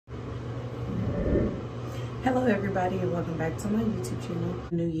Hello everybody and welcome back to my YouTube channel.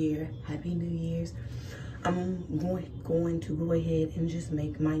 New Year, Happy New Year's. I'm going to go ahead and just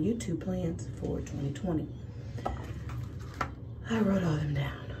make my YouTube plans for 2020. I wrote all them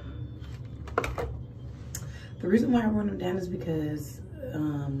down. The reason why I wrote them down is because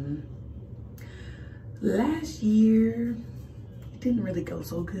last year it didn't really go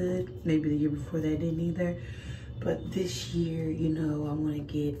so good. Maybe the year before that didn't either. But this year, you know, I want to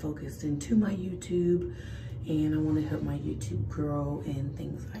get focused into my YouTube and I want to help my YouTube grow and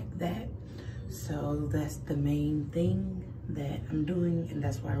things like that. So that's the main thing that I'm doing, and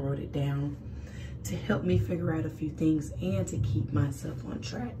that's why I wrote it down, to help me figure out a few things and to keep myself on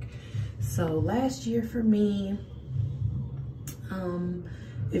track. So last year for me,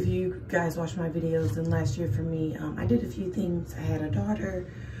 if you guys watch my videos, then last year for me, I did a few things. I had a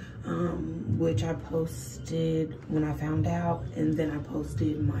daughter, which I posted when I found out, and then I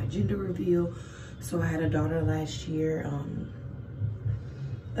posted my gender reveal. So I had a daughter last year.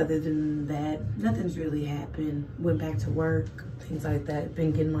 Other than that, nothing's really happened. Went back to work, things like that.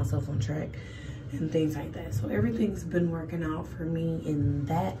 Been getting myself on track and things like that. So everything's been working out for me in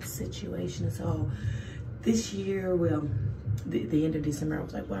that situation. So this year, well, the end of December, I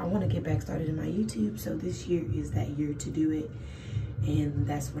was like, well, I want to get back started in my YouTube. So this year is that year to do it. And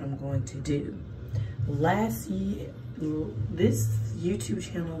that's what I'm going to do. Last year, this YouTube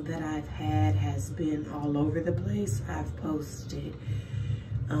channel that I've had has been all over the place. I've posted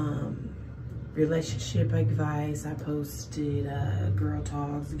relationship advice. I posted girl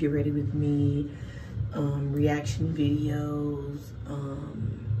talks, get ready with me, reaction videos,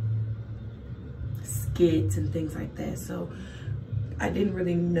 skits and things like that. So I didn't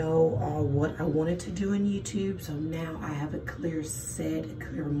really know what I wanted to do in YouTube. So now I have a clear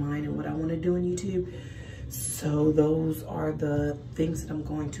mind of what I want to do in YouTube. So those are the things that I'm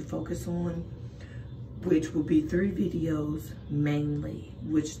going to focus on, which will be 3 videos mainly,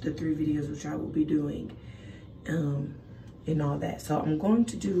 the 3 videos which I will be doing and all that. So I'm going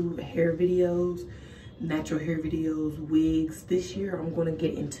to do hair videos, natural hair videos, wigs. This year I'm going to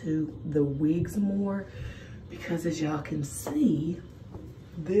get into the wigs more because, as y'all can see,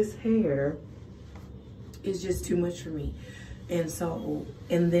 this hair is just too much for me. And so,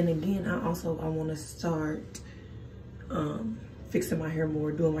 and then again, I want to start fixing my hair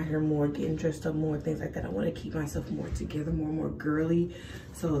more, doing my hair more, getting dressed up more, things like that. I want to keep myself more together, more girly.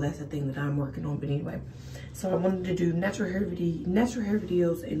 So that's the thing that I'm working on. But anyway, so I wanted to do natural hair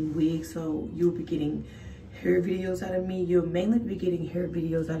videos and wigs. So you'll be getting hair videos out of me. You'll mainly be getting hair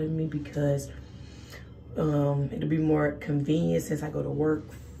videos out of me because it'll be more convenient since I go to work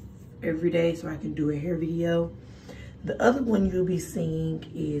every day, so I can do a hair video. The other one you'll be seeing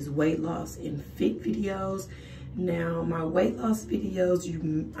is weight loss and fit videos. Now, my weight loss videos,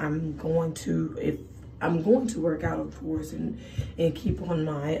 I'm going to work out, of course, and keep on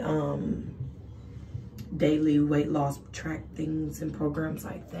my daily weight loss track things and programs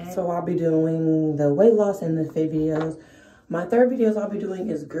like that. So I'll be doing the weight loss and the fit videos. My third videos I'll be doing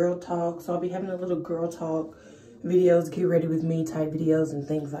is girl talk. So I'll be having a little girl talk videos, get ready with me type videos and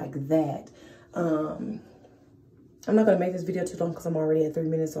things like that. I'm not going to make this video too long because I'm already at 3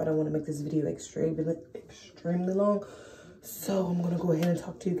 minutes, so I don't want to make this video extremely long. So I'm going to go ahead and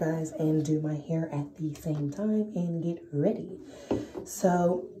talk to you guys and do my hair at the same time and get ready.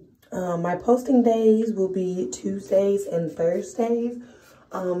 So my posting days will be Tuesdays and Thursdays.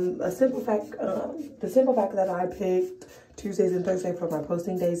 The simple fact that I picked Tuesdays and Thursdays for my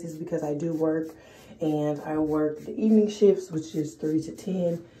posting days is because I do work, and I work the evening shifts, which is 3 to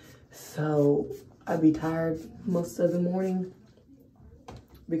 10. So I'll be tired most of the morning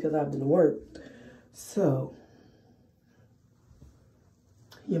because I've been to work. So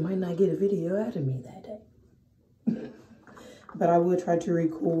you might not get a video out of me that day. But I will try to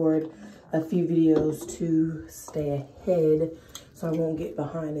record a few videos to stay ahead so I won't get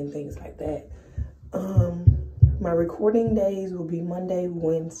behind and things like that. My recording days will be Monday,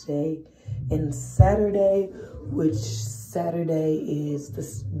 Wednesday, and Saturday, which Saturday is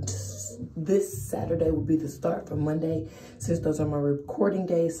this Saturday will be the start for Monday, since those are my recording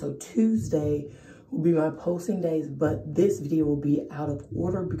days. So Tuesday will be my posting days, but this video will be out of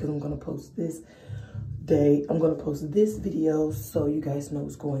order because I'm going to post this day. I'm going to post this video so you guys know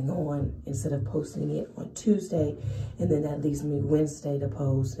what's going on instead of posting it on Tuesday, and then that leaves me Wednesday to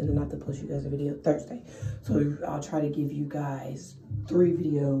post, and then I have to post you guys a video Thursday. So I'll try to give you guys 3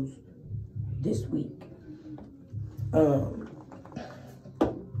 videos this week.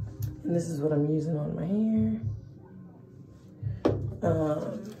 And this is what I'm using on my hair.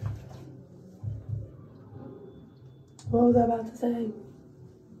 What was I about to say?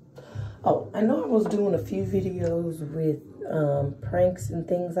 Oh, I know I was doing a few videos with pranks and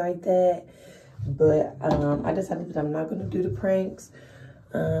things like that, but I decided that I'm not going to do the pranks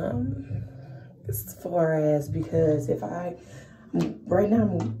as far as, because if right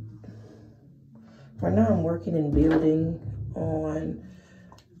now I'm working and building on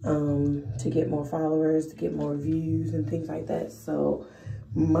to get more followers, to get more views and things like that. So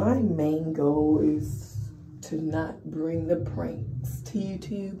my main goal is to not bring the pranks to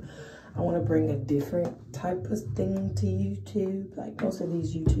YouTube. I want to bring a different type of thing to YouTube. Like most of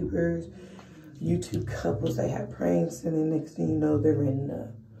these YouTube couples, they have pranks, and then next thing you know,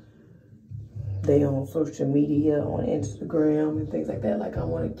 they on social media, on Instagram and things like that. Like I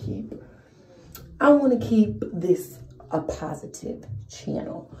want to keep this a positive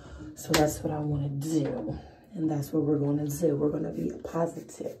channel. So that's what I want to do. And that's what we're going to do. We're going to be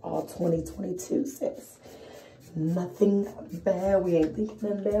positive all 2022, sis. Nothing bad. We ain't thinking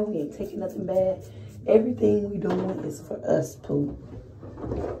nothing bad. We ain't taking nothing bad. Everything we doing is for us, poo.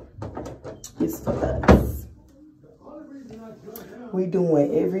 It's for us. We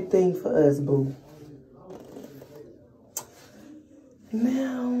doing everything for us, boo.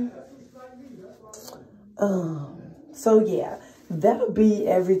 Now, so yeah, that'll be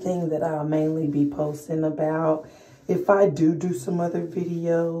everything that I'll mainly be posting about. If I do some other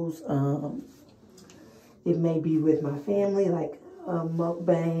videos, it may be with my family, like a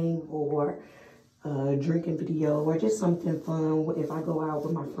mukbang or a drinking video, or just something fun. If I go out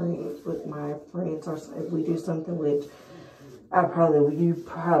with my friends, or if we do something, which you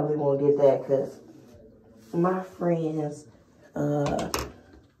probably won't get that, because my friends,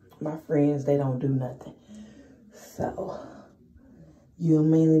 they don't do nothing. So you'll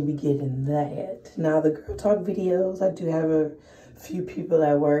mainly be getting that. Now, the Girl Talk videos, I do have a few people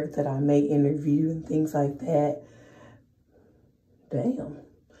at work that I may interview and things like that. Damn.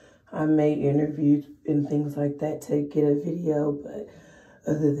 I may interview and things like that to get a video, but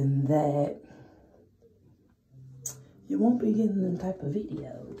other than that, you won't be getting them type of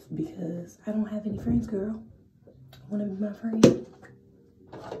videos because I don't have any friends, girl. I want to be my friend.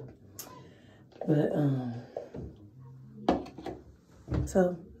 But,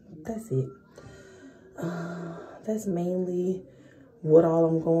 so that's it. That's mainly what all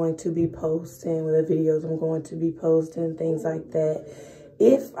I'm going to be posting, with the videos I'm going to be posting, things like that.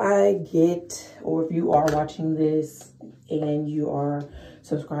 If I get, or if you are watching this and you are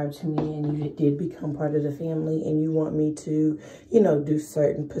subscribed to me and you did become part of the family and you want me to, do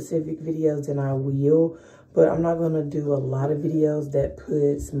certain specific videos, then I will. But I'm not going to do a lot of videos that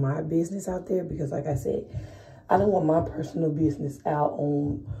puts my business out there, because like I said, I don't want my personal business out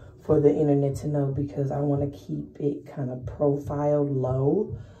for the internet to know, because I want to keep it kind of profile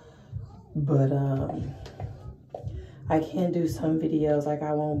low. But I can do some videos, like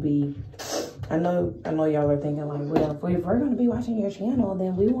I won't be, I know y'all are thinking like, well, if we're going to be watching your channel,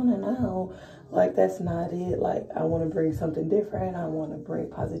 then we want to know. Like, that's not it. Like, I want to bring something different. I want to bring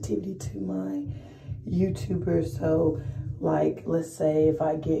positivity to my YouTubers. So like, let's say if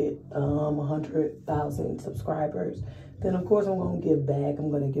I get 100,000 subscribers, then of course I'm going to give back.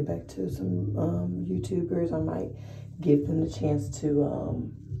 I'm going to give back to some YouTubers. I might give them the chance to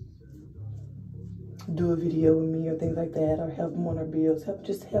do a video with me or things like that, or help them on their bills, help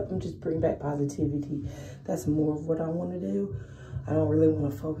them just bring back positivity. That's more of what I want to do. I don't really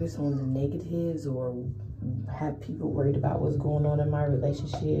want to focus on the negatives or have people worried about what's going on in my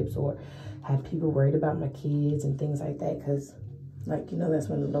relationships, or have people worried about my kids and things like that, because that's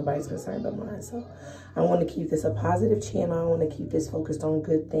when nobody's concerned about mine. So I want to keep this a positive channel. I want to keep this focused on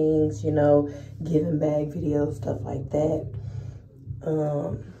good things, giving back videos, stuff like that.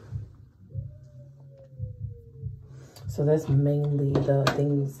 So that's mainly the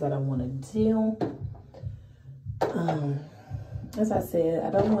things that I want to do. As I said, I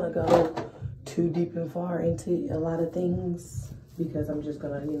don't want to go too deep and far into a lot of things, because I'm just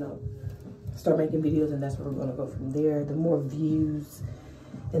going to, start making videos, and that's where we're going to go from there. The more views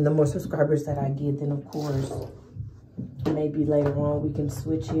and the more subscribers that I get, then of course, maybe later on we can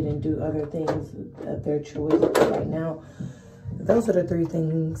switch it and do other things at their choice. But right now, those are the 3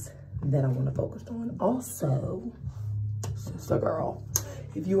 things that I want to focus on. Also, sister girl,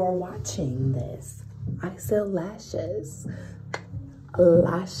 if you are watching this, I sell lashes.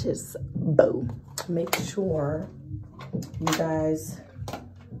 Boo. Make sure you guys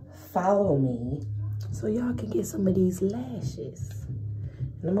follow me so y'all can get some of these lashes.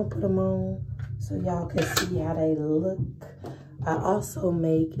 And I'm gonna put them on so y'all can see how they look. I also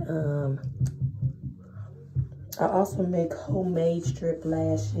make homemade strip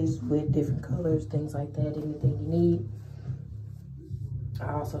lashes with different colors, things like that. Anything you need,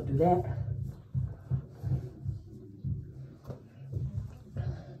 I also do that.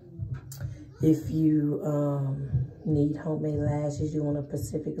 If you need homemade lashes, you want a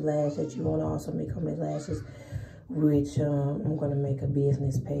Pacific lash that you want to also make homemade lashes, which I'm going to make a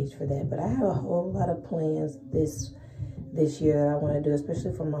business page for that. But I have a whole lot of plans this year that I want to do,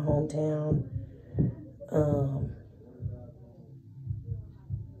 especially for my hometown.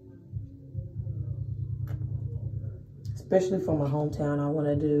 Especially for my hometown, I want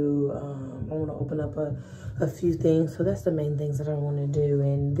to do, I want to open up a few things. So that's the main things that I want to do.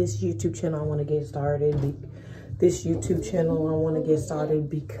 And this YouTube channel, I want to get started. This YouTube channel, I want to get started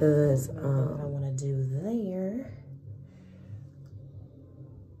because I want to do there.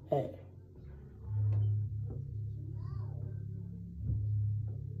 Hey.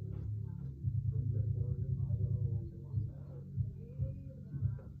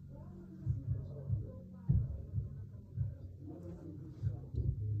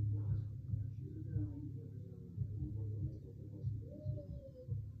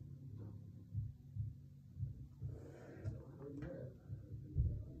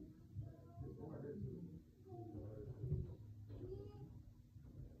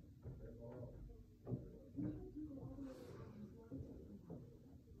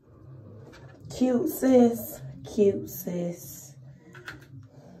 Cute, sis. Cute, sis.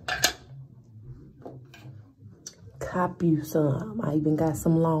 Cop you some. I even got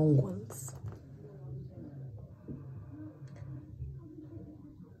some long ones.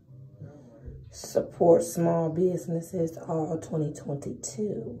 Support small businesses all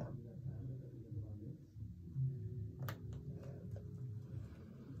 2022.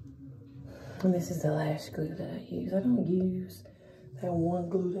 And this is the lash glue that I use. I don't use that one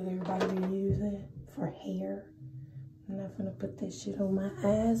glue that everybody be using for hair. I'm not gonna put this shit on my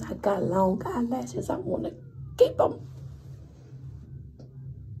eyes. I got long eyelashes. I want to keep them.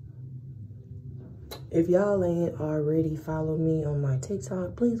 If y'all ain't already followed me on my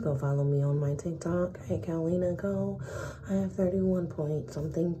TikTok, please go follow me on my TikTok at Nicole. I have 31 point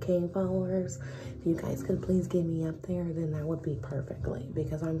something K followers. If you guys could please get me up there, then that would be perfectly,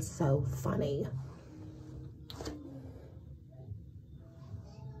 because I'm so funny.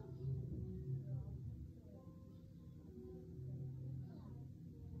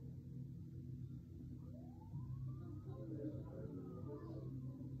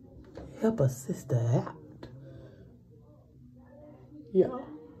 Help a sister out. Yeah.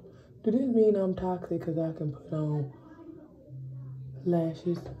 Do this mean I'm toxic because I can put on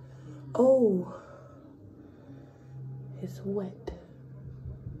lashes? Oh, it's wet.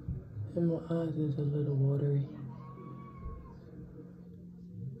 And my eyes is a little watery.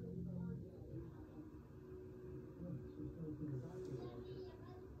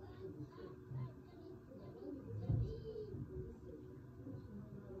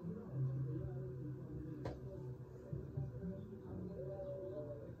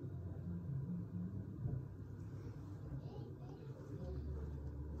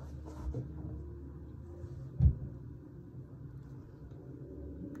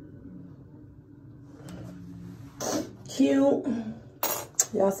 Cute.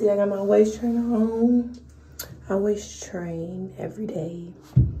 Y'all see I got my waist trainer on. I waist train every day.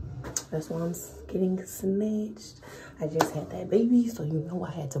 That's why I'm getting snatched. I just had that baby, so you know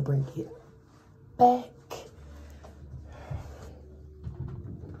I had to bring it back.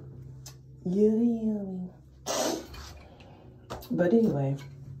 Yummy. But anyway,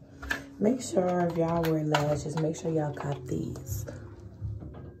 make sure if y'all wear lashes, make sure y'all cop these.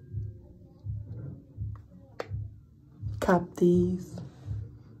 Cop these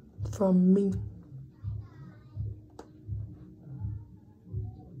from me.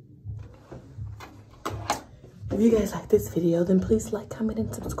 If you guys like this video, then please like, comment,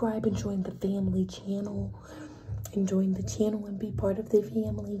 and subscribe and join the family channel. And join the channel and be part of the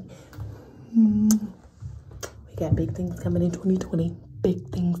family. We got big things coming in 2020. Big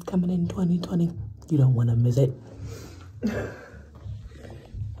things coming in 2020. You don't want to miss it.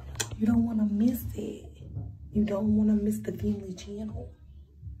 You don't want to miss it. You don't want to miss the family channel.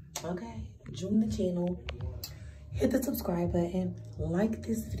 Okay? Join the channel. Hit the subscribe button. Like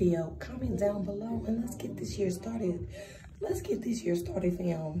this video. Comment down below. And let's get this year started. Let's get this year started,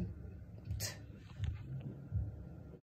 fam.